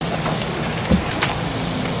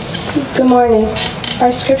Good morning.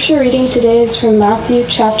 Our scripture reading today is from Matthew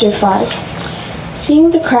chapter 5.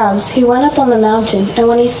 Seeing the crowds, he went up on the mountain, and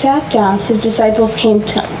when he sat down, his disciples came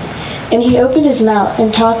to him. And he opened his mouth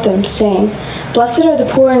and taught them, saying, Blessed are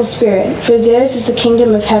the poor in spirit, for theirs is the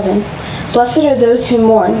kingdom of heaven. Blessed are those who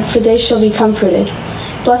mourn, for they shall be comforted.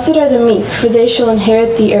 Blessed are the meek, for they shall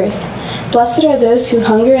inherit the earth. Blessed are those who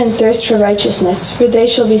hunger and thirst for righteousness, for they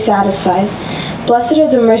shall be satisfied. Blessed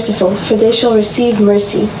are the merciful, for they shall receive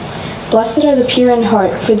mercy. Blessed are the pure in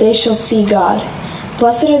heart, for they shall see God.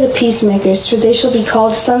 Blessed are the peacemakers, for they shall be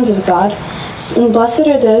called sons of God. And blessed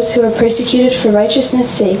are those who are persecuted for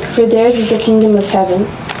righteousness' sake, for theirs is the kingdom of heaven.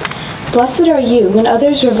 Blessed are you when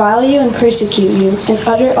others revile you and persecute you, and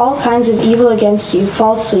utter all kinds of evil against you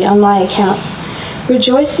falsely on my account.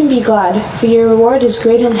 Rejoice and be glad, for your reward is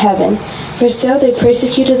great in heaven, for so they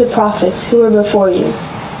persecuted the prophets who were before you.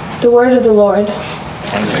 The word of the Lord.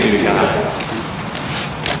 Thanks be to God.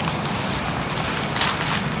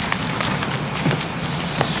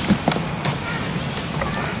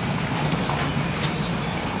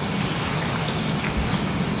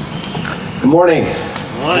 Good morning.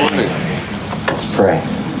 Good morning. Let's pray.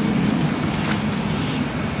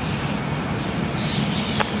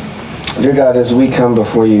 Dear God, as we come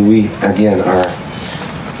before you, we again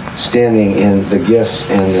are standing in the gifts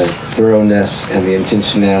and the thoroughness and the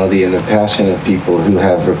intentionality and the passion of people who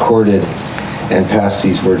have recorded and passed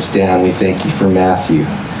these words down. We thank you for Matthew,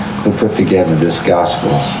 who put together this gospel,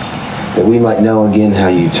 that we might know again how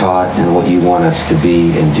you taught and what you want us to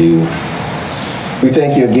be and do. We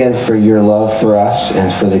thank you again for your love for us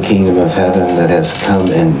and for the kingdom of heaven that has come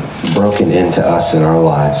and broken into us in our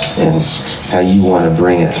lives, and how you want to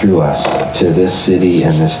bring it through us to this city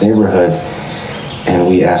and this neighborhood. And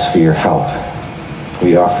we ask for your help.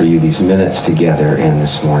 We offer you these minutes together and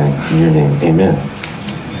this morning. In your name, amen.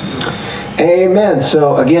 Amen.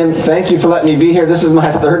 So again, thank you for letting me be here. This is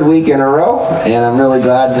my third week in a row, and I'm really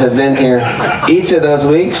glad to have been here each of those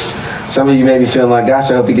weeks. Some of you may be feeling like,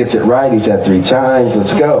 gosh, I hope he gets it right. He said 3 times.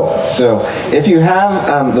 Let's go. So if you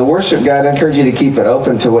have the worship guide, I encourage you to keep it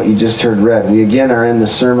open to what you just heard read. We again are in the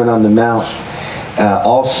Sermon on the Mount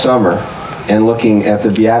all summer, and looking at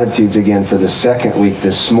the Beatitudes again for the second week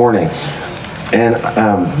this morning. And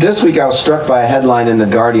this week I was struck by a headline in The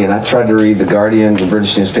Guardian. I tried to read The Guardian, the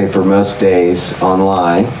British newspaper, most days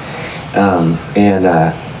online.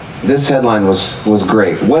 This headline was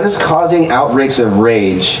great. What is causing outbreaks of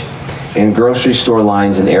rage in grocery store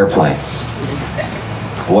lines and airplanes?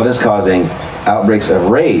 What is causing outbreaks of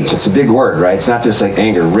rage? It's a big word, right? It's not just like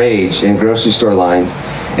anger. Rage in grocery store lines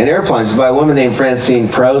and airplanes. It's by a woman named Francine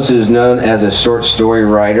Prose, who's known as a short story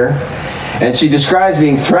writer. And she describes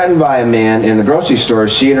being threatened by a man in the grocery store.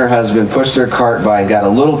 She and her husband pushed their cart by and got a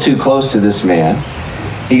little too close to this man.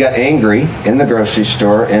 He got angry in the grocery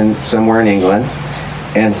store somewhere in England,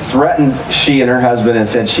 and threatened she and her husband, and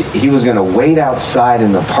said he was going to wait outside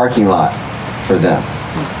in the parking lot for them.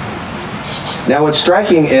 Now what's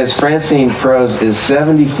striking is Francine Prose is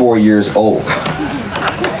 74 years old.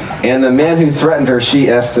 And the man who threatened her, she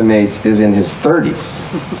estimates, is in his 30s.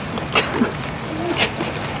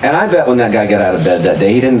 And I bet when that guy got out of bed that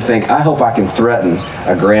day, he didn't think, I hope I can threaten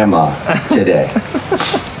a grandma today.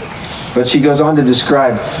 But she goes on to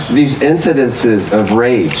describe these incidences of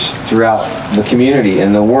rage throughout the community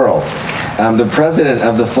and the world. The president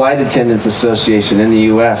of the Flight Attendants Association in the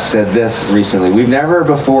U.S. said this recently: we've never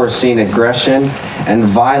before seen aggression and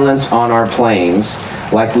violence on our planes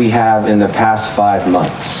like we have in the past 5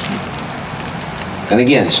 months. And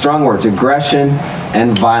again, strong words, aggression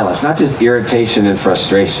and violence, not just irritation and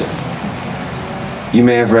frustration. You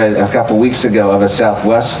may have read a couple weeks ago of a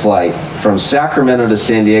Southwest flight from Sacramento to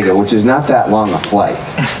San Diego, which is not that long a flight,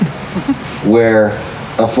 where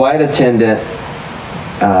a flight attendant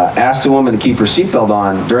asked a woman to keep her seatbelt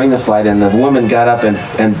on during the flight, and the woman got up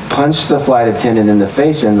and punched the flight attendant in the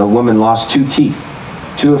face, and the woman lost 2 teeth,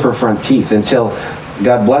 2 of her front teeth, until,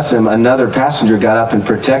 God bless him, another passenger got up and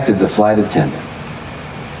protected the flight attendant.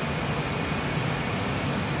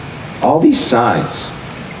 All these signs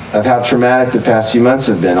of how traumatic the past few months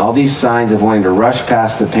have been, all these signs of wanting to rush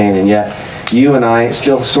past the pain, and yet you and I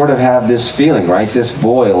still sort of have this feeling, right? This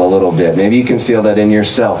boil a little bit. Maybe you can feel that in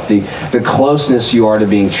yourself, the closeness you are to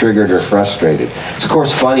being triggered or frustrated. It's of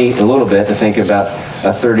course funny a little bit to think about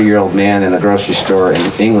a 30-year-old man in a grocery store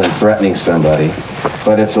in England threatening somebody,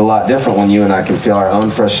 but it's a lot different when you and I can feel our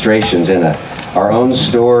own frustrations in our own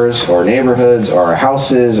stores or neighborhoods or our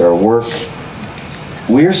houses or work.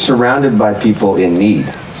 We're surrounded by people in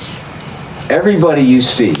need. Everybody you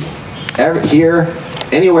see, here,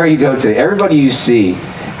 anywhere you go to, everybody you see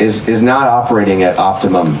is not operating at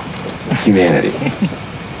optimum humanity.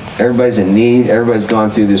 Everybody's in need. Everybody's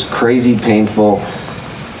gone through this crazy, painful,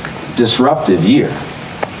 disruptive year.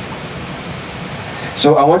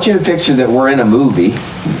 So I want you to picture that we're in a movie.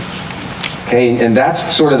 Okay, and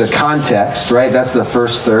that's sort of the context, right? That's the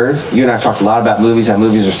first third. You and I have talked a lot about movies, how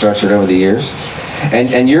movies are structured over the years.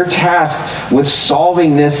 And you're tasked with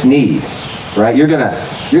solving this need, right? You're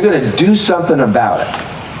gonna do something about it.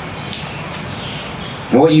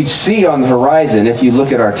 And what you'd see on the horizon, if you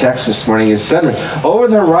look at our text this morning, is suddenly over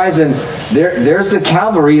the horizon, there's the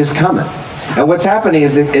cavalry is coming. And what's happening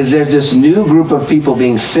is there's this new group of people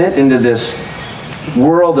being sent into this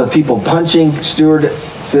world of people punching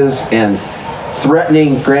stewardesses and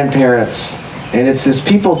threatening grandparents. And it's this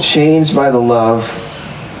people changed by the love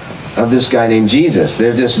of this guy named Jesus.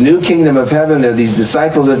 There's this new kingdom of heaven. There are these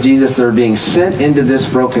disciples of Jesus that are being sent into this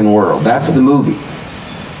broken world. That's the movie.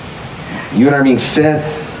 You and I are being sent,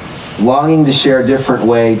 longing to share a different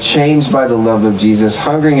way, changed by the love of Jesus,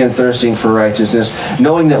 hungering and thirsting for righteousness,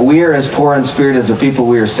 knowing that we are as poor in spirit as the people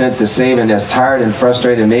we are sent to save, and as tired and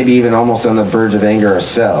frustrated, maybe even almost on the verge of anger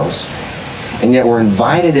ourselves. And yet we're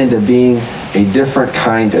invited into being a different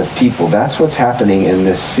kind of people. That's what's happening in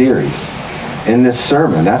this series, in this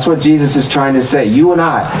sermon. That's what Jesus is trying to say. You and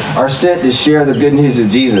I are sent to share the good news of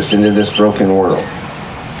Jesus into this broken world.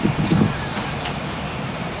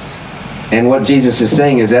 And what Jesus is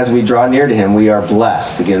saying is, as we draw near to him, we are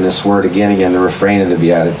blessed. Again, this word, again, the refrain of the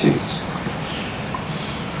Beatitudes.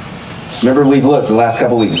 Remember, we've looked the last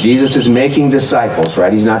couple of weeks. Jesus is making disciples,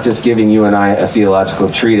 right? He's not just giving you and I a theological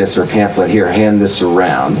treatise or pamphlet. Here, hand this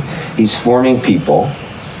around. He's forming people.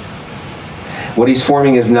 What he's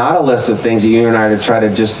forming is not a list of things that you and I are to try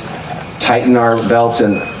to just tighten our belts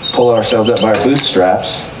and pull ourselves up by our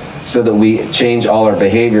bootstraps so that we change all our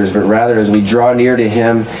behaviors, but rather as we draw near to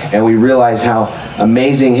him and we realize how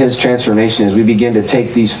amazing his transformation is, we begin to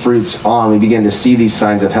take these fruits on. We begin to see these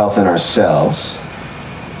signs of health in ourselves.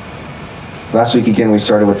 Last week, again, we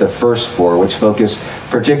started with the first four, which focus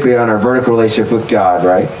particularly on our vertical relationship with God,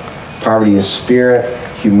 right? Poverty of spirit,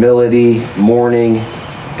 humility, mourning,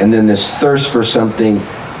 and then this thirst for something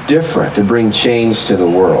different to bring change to the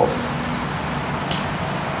world.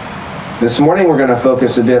 This morning we're going to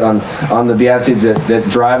focus a bit on the Beatitudes that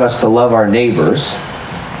drive us to love our neighbors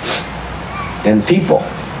and people.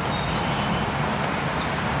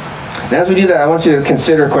 And as we do that, I want you to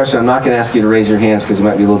consider a question. I'm not going to ask you to raise your hands because it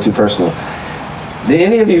might be a little too personal. Do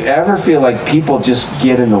any of you ever feel like people just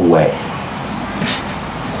get in the way?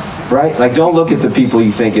 Right? Like, don't look at the people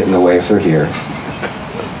you think get in the way if they're here.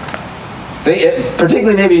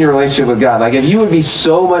 Particularly maybe in your relationship with God. Like, if you would be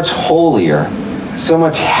so much holier, so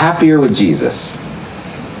much happier with Jesus,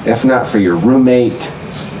 if not for your roommate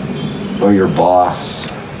or your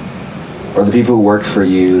boss or the people who worked for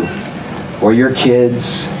you or your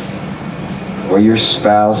kids or your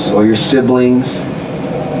spouse or your siblings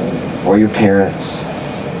or your parents.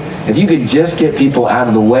 If you could just get people out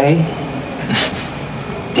of the way,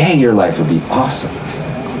 dang, your life would be awesome.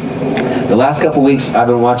 The last couple weeks, I've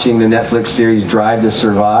been watching the Netflix series Drive to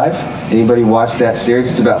Survive. Anybody watch that series?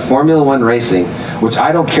 It's about Formula One racing, which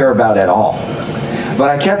I don't care about at all. But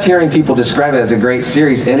I kept hearing people describe it as a great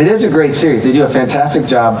series, and it is a great series. They do a fantastic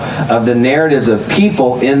job of the narratives of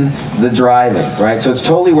people in the driving, right? So it's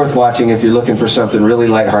totally worth watching if you're looking for something really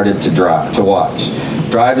lighthearted to watch.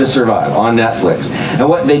 Drive to Survive on Netflix. And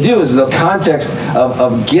what they do is the context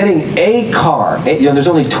of getting a car. There's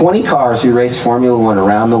only 20 cars who race Formula One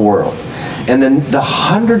around the world. And then the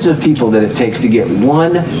hundreds of people that it takes to get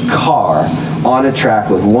one car on a track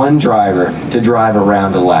with one driver to drive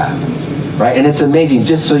around a lap. Right? And it's amazing,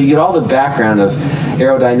 just so you get all the background of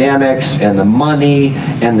aerodynamics and the money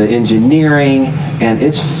and the engineering, and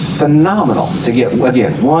it's phenomenal to get,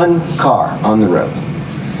 again, one car on the road.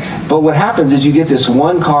 But what happens is you get this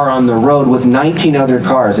one car on the road with 19 other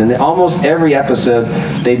cars, and almost every episode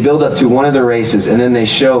they build up to one of the races, and then they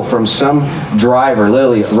show from some driver,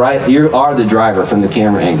 literally, right, you are the driver from the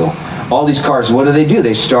camera angle. All these cars, what do?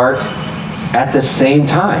 They start at the same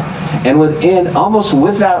time. And almost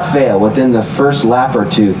without fail, within the first lap or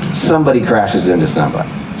two, somebody crashes into somebody.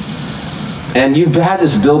 And you've had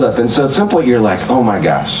this buildup, and so at some point you're like, oh my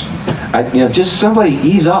gosh, just somebody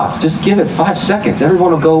ease off. Just give it 5 seconds.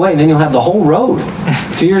 Everyone will go away, and then you'll have the whole road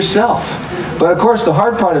to yourself. But of course, the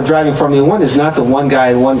hard part of driving Formula One is not the one guy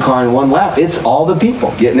in one car in one lap. It's all the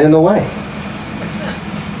people getting in the way.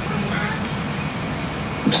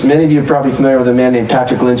 Many of you are probably familiar with a man named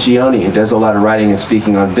Patrick Lencioni, who does a lot of writing and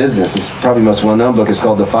speaking on business. His probably most well-known book is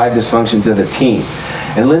called The 5 Dysfunctions of a Team.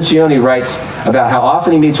 And Lencioni writes about how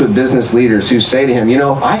often he meets with business leaders who say to him,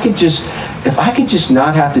 if I could just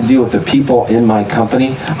not have to deal with the people in my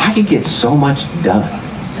company, I could get so much done.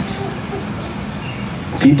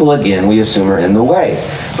 People, again, we assume are in the way.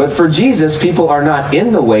 But for Jesus, people are not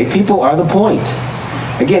in the way. People are the point.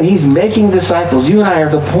 Again, he's making disciples. You and I are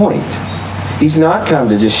the point. He's not come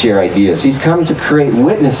to just share ideas. He's come to create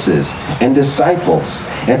witnesses and disciples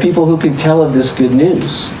and people who can tell of this good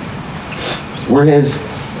news. We're his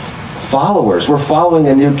followers. We're following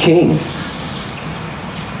a new king.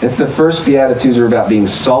 If the first Beatitudes are about being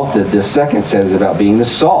salted, the second says about being the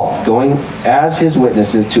salt, going as his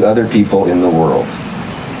witnesses to other people in the world.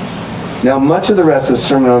 Now, much of the rest of the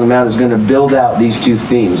Sermon on the Mount is going to build out these two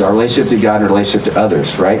themes, our relationship to God and our relationship to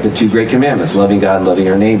others, right? The two great commandments, loving God and loving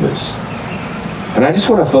our neighbors. And I just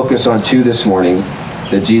want to focus on two this morning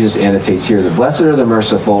that Jesus annotates here. The blessed are the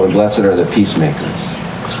merciful and blessed are the peacemakers.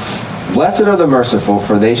 Blessed are the merciful,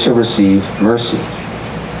 for they shall receive mercy.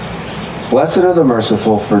 Blessed are the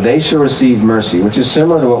merciful, for they shall receive mercy, which is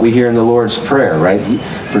similar to what we hear in the Lord's Prayer, right?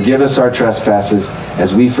 Forgive us our trespasses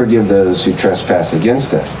as we forgive those who trespass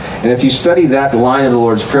against us. And if you study that line of the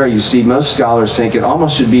Lord's Prayer, you see most scholars think it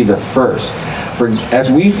almost should be the first. For as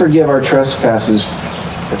we forgive our trespasses,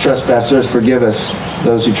 trespassers, forgive us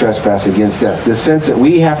those who trespass against us. The sense that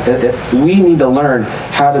we need to learn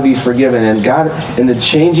how to be forgiven, and God, in the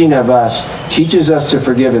changing of us, teaches us to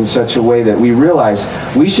forgive in such a way that we realize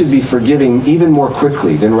we should be forgiving even more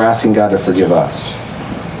quickly than we're asking God to forgive us.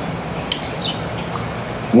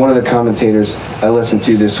 One of the commentators I listened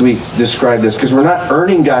to this week described this, because we're not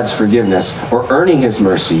earning God's forgiveness or earning his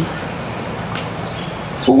mercy.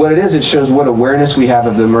 But what it is, it shows what awareness we have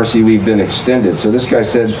of the mercy we've been extended. So this guy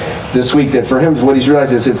said this week that for him, what he's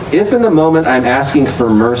realized is, it's if in the moment I'm asking for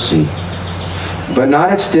mercy, but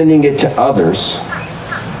not extending it to others,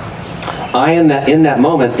 I in that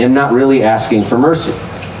moment am not really asking for mercy.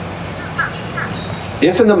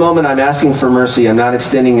 If in the moment I'm asking for mercy, I'm not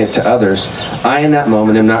extending it to others, I in that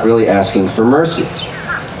moment am not really asking for mercy.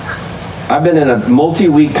 I've been in a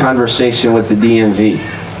multi-week conversation with the DMV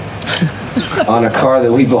on a car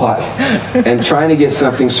that we bought, and trying to get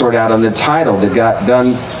something sorted out on the title that got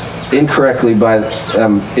done incorrectly by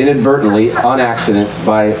inadvertently, on accident,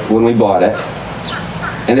 by when we bought it.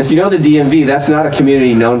 And if you know the DMV, that's not a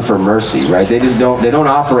community known for mercy, right? They don't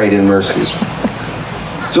operate in mercy.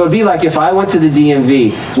 So it'd be like if I went to the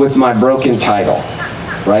DMV with my broken title,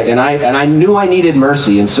 right? And I knew I needed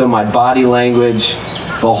mercy, and so my body language,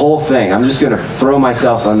 the whole thing, I'm just going to throw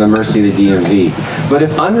myself on the mercy of the DMV. But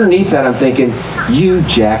if underneath that I'm thinking, you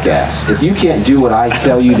jackass, if you can't do what I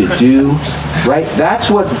tell you to do, right?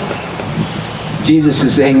 That's what Jesus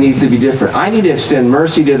is saying needs to be different. I need to extend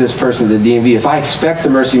mercy to this person, to the DMV, if I expect the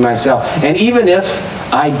mercy myself. And even if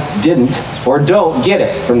I didn't or don't get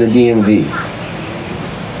it from the DMV.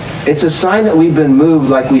 It's a sign that we've been moved,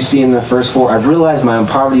 like we see in the first 4. I've realized my own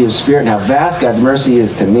poverty of spirit and how vast God's mercy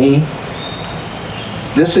is to me.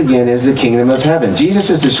 This again is the kingdom of heaven. Jesus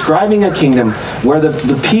is describing a kingdom where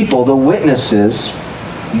the people, the witnesses,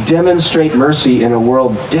 demonstrate mercy in a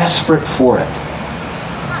world desperate for it.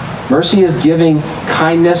 Mercy is giving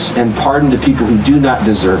kindness and pardon to people who do not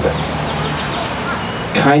deserve it.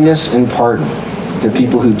 Kindness and pardon to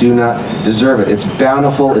people who do not deserve it. It's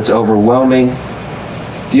bountiful, it's overwhelming.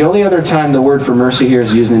 The only other time the word for mercy here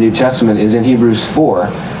is used in the New Testament is in Hebrews 4,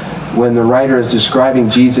 when the writer is describing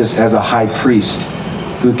Jesus as a high priest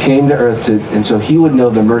who came to earth and so he would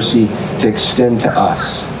know the mercy to extend to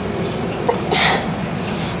us.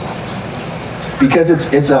 Because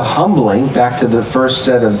it's a humbling, back to the first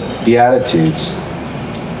set of Beatitudes,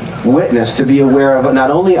 witness to be aware of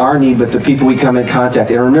not only our need, but the people we come in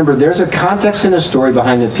contact. And remember, there's a context and a story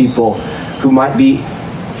behind the people who might be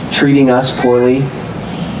treating us poorly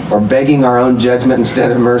or begging our own judgment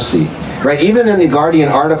instead of mercy. Right? Even in the Guardian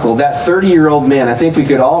article, that 30-year-old man, I think we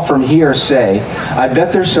could all from here say, I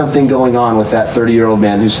bet there's something going on with that 30-year-old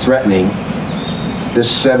man who's threatening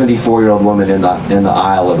this 74-year-old woman in the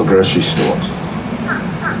aisle of a grocery store.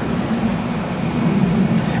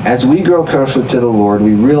 As we grow closer to the Lord,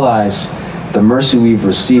 we realize the mercy we've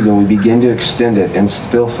received, and we begin to extend it and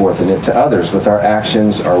spill forth in it to others with our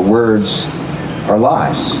actions, our words, our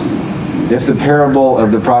lives. If the parable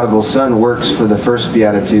of the prodigal son works for the first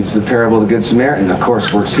Beatitudes, the parable of the Good Samaritan, of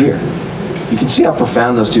course, works here. You can see how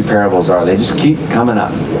profound those two parables are. They just keep coming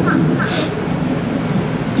up.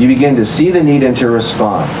 You begin to see the need and to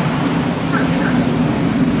respond.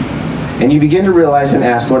 And you begin to realize and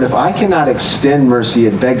ask, Lord, if I cannot extend mercy,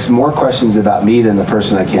 it begs more questions about me than the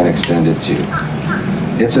person I can't extend it to.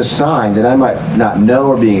 It's a sign that I might not know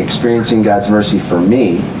or be experiencing God's mercy for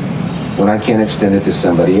me when I can't extend it to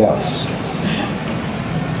somebody else.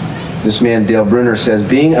 This man, Dale Bruner, says,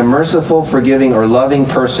 being a merciful, forgiving, or loving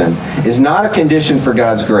person is not a condition for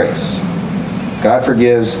God's grace. God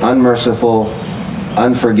forgives unmerciful,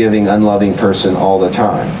 unforgiving, unloving person all the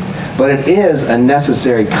time. But it is a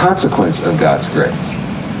necessary consequence of God's grace.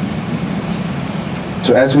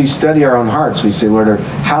 So as we study our own hearts, we say, Lord,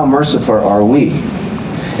 how merciful are we?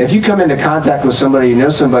 If you come into contact with somebody, you know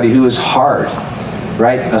somebody who is hard,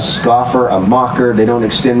 right? A scoffer, a mocker, they don't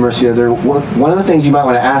extend mercy to others. One of the things you might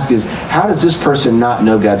want to ask is, how does this person not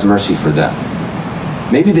know God's mercy for them?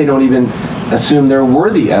 Maybe they don't even assume they're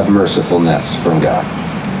worthy of mercifulness from God.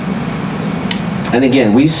 And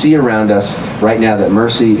again, we see around us right now that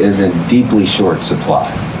mercy is in deeply short supply.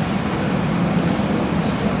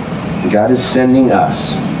 God is sending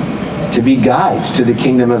us to be guides to the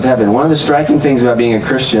kingdom of heaven. One of the striking things about being a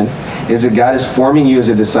Christian is that God is forming you as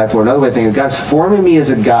a disciple. Another way of thinking, God's forming me as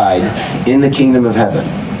a guide in the kingdom of heaven.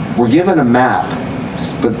 We're given a map,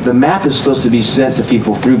 but the map is supposed to be sent to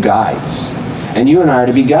people through guides. And you and I are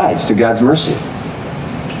to be guides to God's mercy.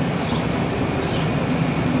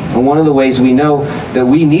 And one of the ways we know that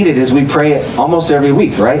we need it is we pray it almost every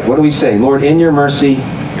week, right? What do we say? Lord, in your mercy.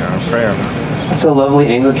 Hear our prayer. That's a lovely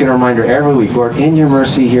Anglican reminder every week. Lord, in your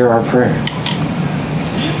mercy, hear our prayer.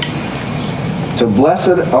 So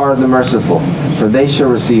blessed are the merciful, for they shall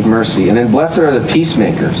receive mercy. And then blessed are the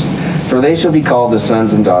peacemakers, for they shall be called the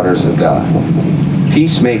sons and daughters of God.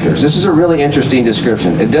 Peacemakers. This is a really interesting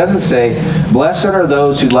description. It doesn't say, blessed are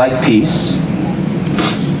those who like peace.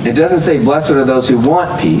 It doesn't say, blessed are those who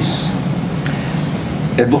want peace.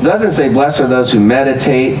 It doesn't say, blessed are those who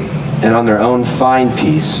meditate and on their own find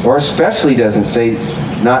peace. Or especially doesn't say,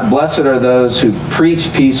 not blessed are those who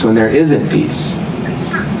preach peace when there isn't peace.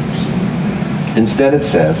 Instead it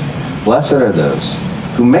says, blessed are those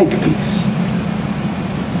who make peace.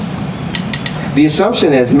 The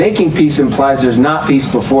assumption is making peace implies there's not peace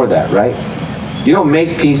before that, right? You don't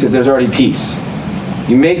make peace if there's already peace.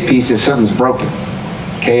 You make peace if something's broken.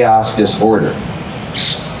 Chaos, disorder.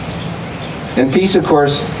 And peace, of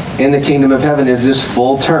course, in the kingdom of heaven is this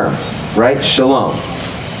full term, right? Shalom.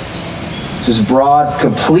 It's this broad,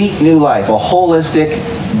 complete new life, a holistic,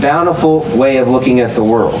 bountiful way of looking at the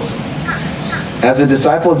world. As a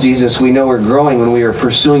disciple of Jesus, we know we're growing when we are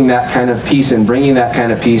pursuing that kind of peace and bringing that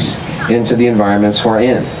kind of peace into the environments we're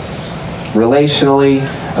in. Relationally,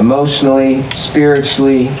 emotionally,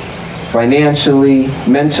 spiritually, financially,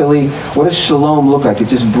 mentally. What does shalom look like? It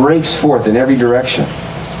just breaks forth in every direction.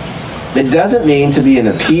 It doesn't mean to be an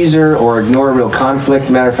appeaser or ignore real conflict.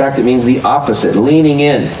 Matter of fact, it means the opposite, leaning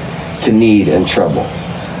in to need and trouble.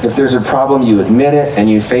 If there's a problem, you admit it and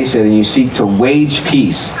you face it and you seek to wage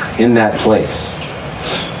peace in that place.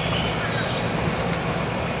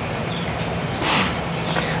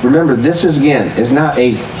 Remember, this is not a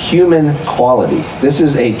human quality. This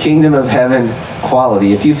is a kingdom of heaven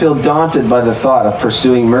quality. If you feel daunted by the thought of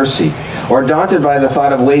pursuing mercy or daunted by the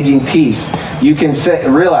thought of waging peace, you can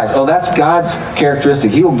realize, oh, that's God's characteristic.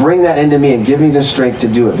 He will bring that into me and give me the strength to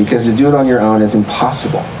do it, because to do it on your own is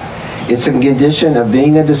impossible. It's a condition of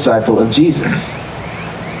being a disciple of Jesus.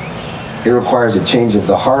 It requires a change of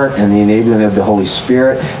the heart and the enabling of the Holy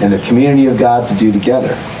Spirit and the community of God to do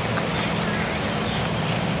together.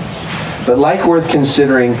 But like worth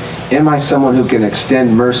considering, am I someone who can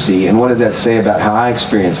extend mercy? And what does that say about how I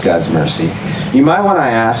experience God's mercy? You might want to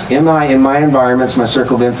ask, am I, in my environments, my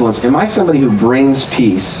circle of influence, am I somebody who brings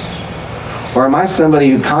peace? Or am I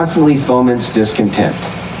somebody who constantly foments discontent?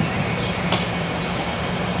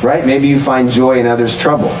 Right? Maybe you find joy in others'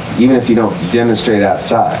 trouble, even if you don't demonstrate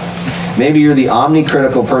outside. Maybe you're the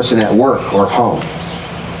omnicritical person at work or home.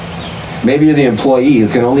 Maybe you're the employee who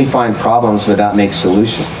can only find problems but not make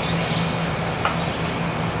solutions.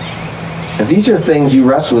 If these are things you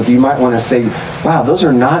wrestle with, you might want to say, wow, those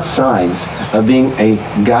are not signs of being a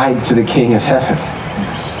guide to the King of Heaven.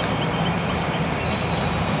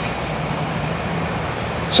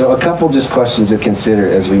 So a couple just questions to consider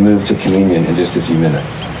as we move to communion in just a few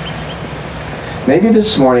minutes. Maybe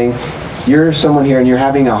this morning, you're someone here and you're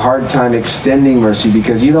having a hard time extending mercy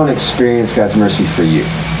because you don't experience God's mercy for you.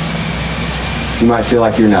 You might feel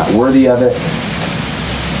like you're not worthy of it.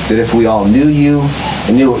 That if we all knew you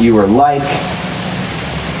and knew what you were like,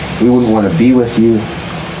 we wouldn't want to be with you.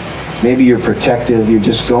 Maybe you're protective. You're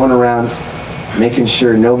just going around making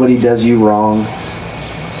sure nobody does you wrong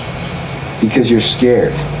because you're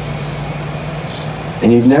scared.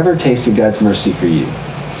 And you've never tasted God's mercy for you.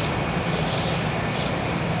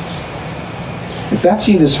 If that's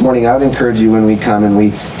you this morning, I would encourage you when we come and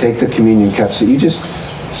we take the communion cups that you just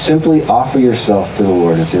simply offer yourself to the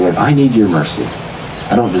Lord and say, Lord, I need your mercy.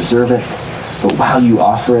 I don't deserve it, but while you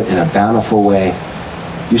offer it in a bountiful way,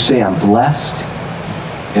 you say, I'm blessed.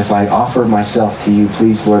 If I offer myself to you,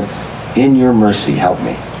 please, Lord, in your mercy, help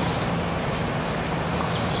me.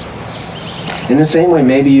 In the same way,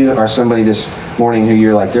 maybe you are somebody this morning who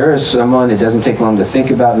you're like, there is someone it doesn't take long to think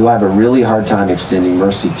about who I have a really hard time extending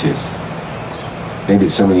mercy to. Maybe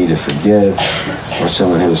it's someone you need to forgive, or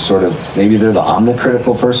someone who is sort of, maybe they're the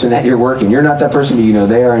omnicritical person at your work, and you're not that person, but you know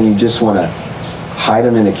they are, and you just want to hide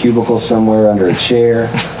them in a cubicle somewhere under a chair.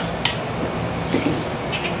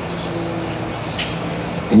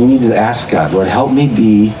 And you need to ask God, Lord, help me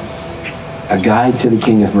be a guide to the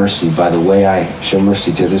King of Mercy by the way I show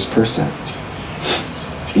mercy to this person.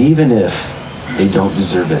 Even if they don't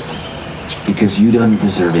deserve it, because you don't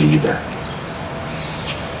deserve it either.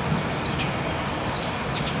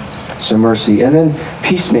 So mercy. And then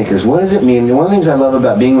peacemakers. What does it mean? One of the things I love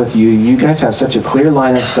about being with you, you guys have such a clear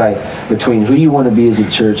line of sight between who you want to be as a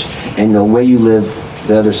church and the way you live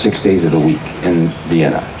the other 6 days of the week in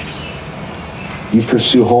Vienna. You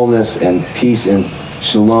pursue wholeness and peace and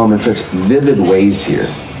shalom in such vivid ways here.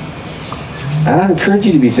 And I encourage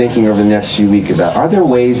you to be thinking over the next few weeks about, are there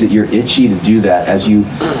ways that you're itchy to do that as you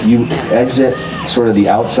exit sort of the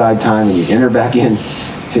outside time and you enter back in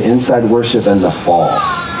to inside worship in the fall?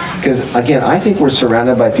 Because again, I think we're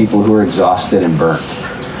surrounded by people who are exhausted and burnt.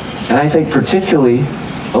 And I think particularly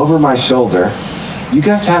over my shoulder, you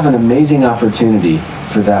guys have an amazing opportunity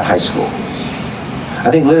for that high school. I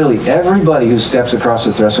think literally everybody who steps across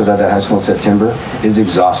the threshold of that high school in September is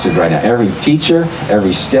exhausted right now. Every teacher,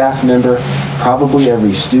 every staff member, probably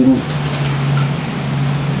every student.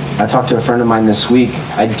 I talked to a friend of mine this week.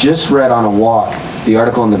 I just read on a walk the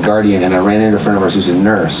article in The Guardian, and I ran into a friend of ours who's a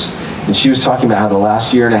nurse. And she was talking about how the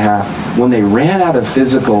last year and a half, when they ran out of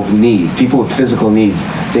physical need, people with physical needs,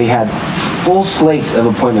 they had full slates of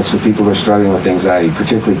appointments with people who are struggling with anxiety,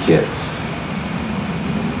 particularly kids.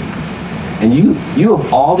 And you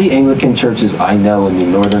of all the Anglican churches I know in the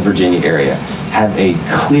Northern Virginia area, have a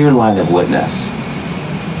clear line of witness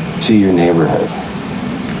to your neighborhood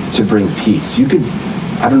to bring peace. You could,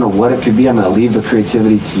 I don't know what it could be, I'm going to leave the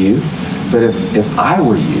creativity to you, but if I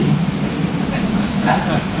were you,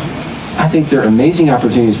 I think there are amazing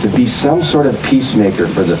opportunities to be some sort of peacemaker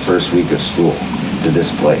for the first week of school to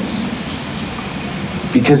this place.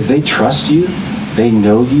 Because they trust you, they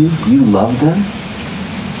know you, you love them.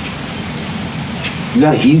 You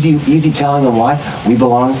got an easy telling them why. We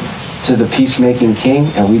belong to the peacemaking King,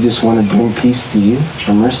 and we just want to bring peace to you,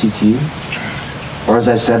 or mercy to you. Or as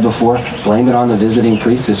I said before, blame it on the visiting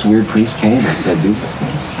priest. This weird priest came and said, do this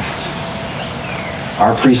thing.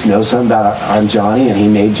 Our priest knows something about Johnny, and he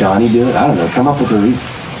made Johnny do it. I don't know, come up with a reason.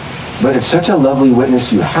 But it's such a lovely witness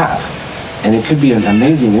you have, and it could be an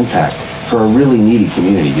amazing impact for a really needy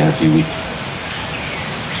community in a few weeks.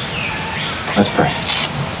 Let's pray.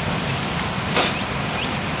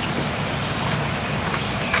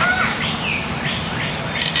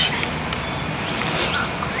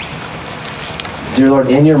 Dear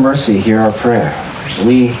Lord, in your mercy, hear our prayer.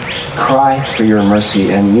 We cry for your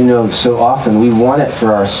mercy, and you know so often we want it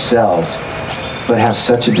for ourselves, but have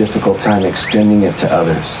such a difficult time extending it to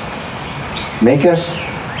others. Make us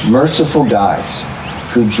merciful guides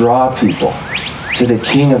who draw people to the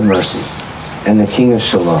King of Mercy and the King of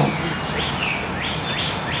Shalom.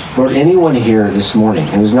 Lord, anyone here this morning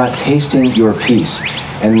who is not tasting your peace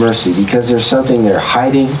and mercy because there's something they're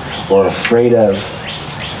hiding or afraid of,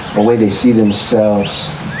 a way they see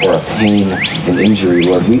themselves, or a pain, an injury,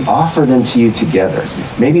 Lord, we offer them to you together.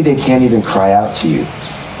 Maybe they can't even cry out to you.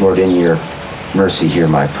 Lord, in your mercy, hear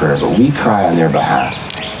my prayer. But we cry on their behalf,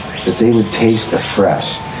 that they would taste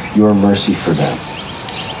afresh your mercy for them.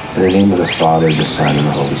 In the name of the Father, the Son, and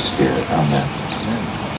the Holy Spirit. Amen.